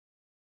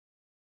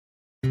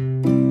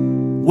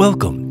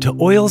Welcome to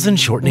Oils and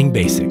Shortening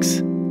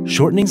Basics.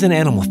 Shortenings and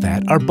animal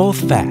fat are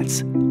both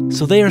fats,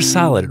 so they are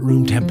solid at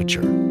room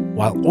temperature,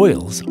 while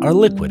oils are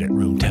liquid at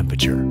room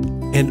temperature.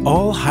 And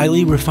all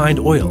highly refined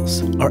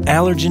oils are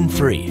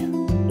allergen-free.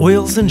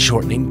 Oils and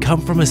shortening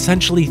come from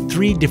essentially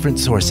three different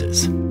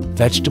sources: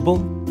 vegetable,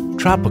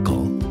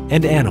 tropical,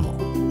 and animal.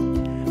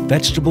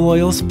 Vegetable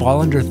oils fall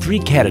under three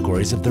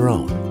categories of their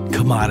own: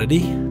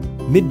 commodity,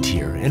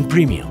 mid-tier, and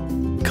premium.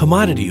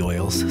 Commodity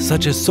oils,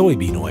 such as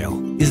soybean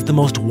oil, is the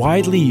most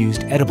widely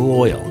used edible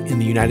oil in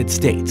the United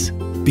States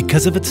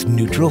because of its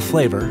neutral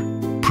flavor,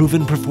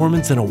 proven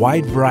performance in a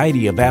wide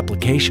variety of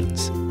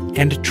applications,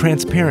 and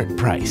transparent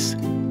price.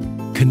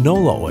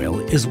 Canola oil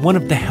is one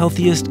of the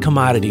healthiest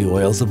commodity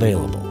oils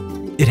available.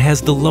 It has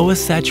the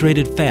lowest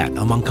saturated fat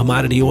among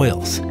commodity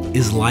oils,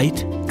 is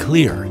light,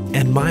 clear,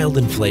 and mild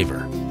in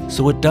flavor,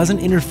 so it doesn't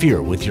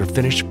interfere with your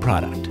finished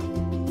product.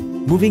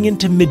 Moving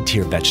into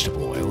mid-tier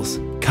vegetable oils,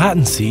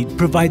 cottonseed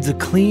provides a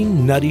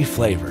clean, nutty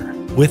flavor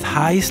with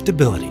high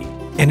stability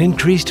and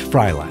increased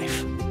fry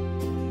life.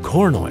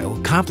 Corn oil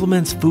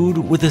complements food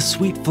with a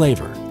sweet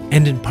flavor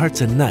and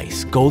imparts a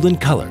nice golden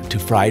color to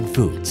fried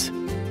foods.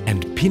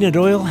 And peanut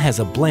oil has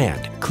a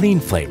bland, clean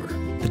flavor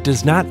that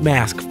does not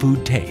mask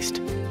food taste.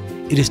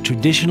 It is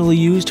traditionally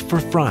used for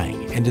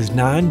frying and is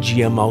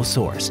non-GMO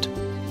sourced.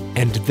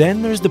 And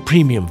then there's the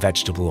premium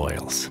vegetable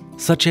oils,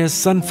 such as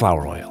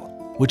sunflower oil,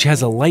 which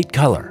has a light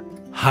color,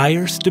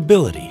 higher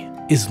stability,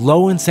 is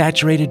low in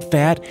saturated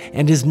fat,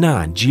 and is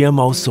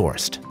non-GMO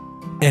sourced.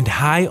 And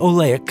high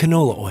OLEIC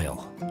canola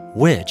oil,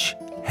 which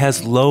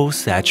has low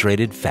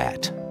saturated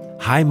fat,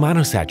 high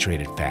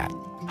monosaturated fat,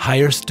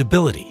 higher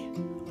stability,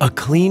 a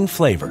clean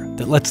flavor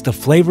that lets the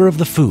flavor of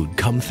the food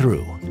come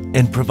through,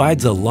 and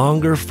provides a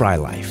longer fry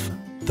life.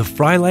 The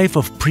fry life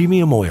of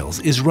premium oils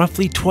is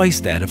roughly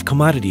twice that of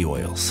commodity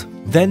oils.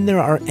 Then there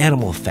are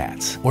animal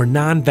fats, or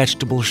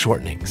non-vegetable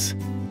shortenings.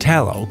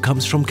 Tallow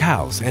comes from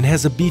cows and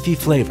has a beefy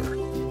flavor,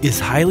 is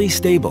highly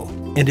stable,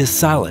 and is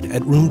solid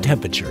at room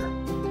temperature.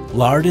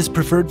 Lard is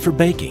preferred for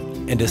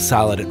baking and is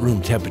solid at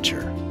room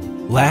temperature.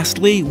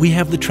 Lastly, we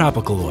have the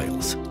tropical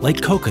oils,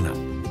 like coconut,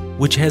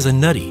 which has a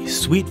nutty,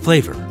 sweet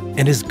flavor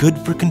and is good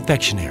for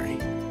confectionery.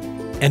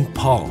 And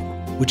palm,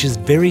 which is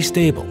very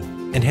stable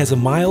and has a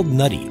mild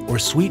nutty or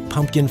sweet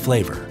pumpkin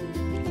flavor.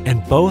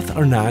 And both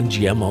are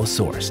non-GMO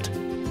sourced.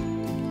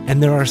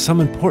 And there are some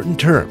important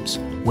terms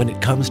when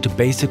it comes to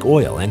basic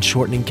oil and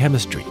shortening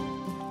chemistry.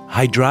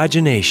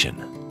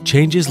 Hydrogenation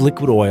changes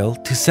liquid oil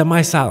to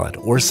semi-solid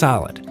or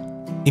solid,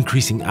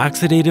 increasing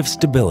oxidative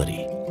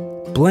stability.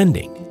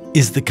 Blending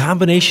is the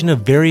combination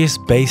of various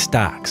base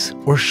stocks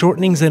or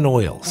shortenings and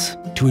oils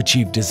to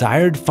achieve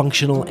desired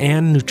functional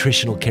and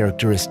nutritional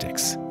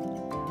characteristics.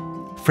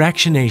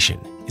 Fractionation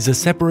is a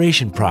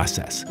separation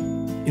process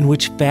in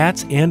which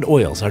fats and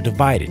oils are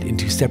divided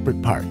into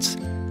separate parts,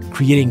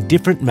 creating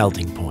different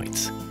melting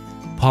points.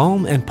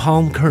 Palm and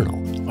palm kernel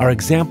are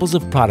examples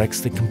of products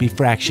that can be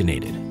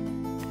fractionated.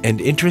 And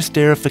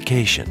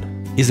interesterification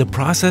is a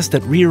process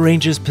that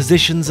rearranges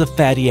positions of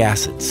fatty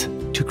acids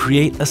to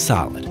create a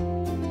solid.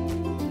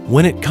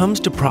 When it comes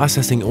to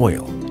processing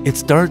oil, it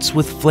starts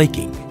with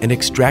flaking and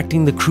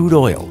extracting the crude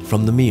oil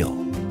from the meal.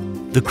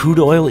 The crude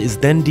oil is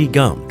then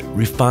degummed,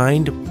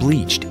 refined,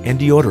 bleached, and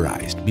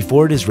deodorized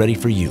before it is ready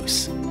for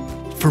use.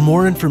 For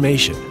more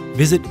information,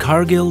 visit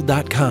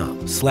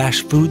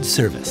cargill.com/food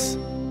service.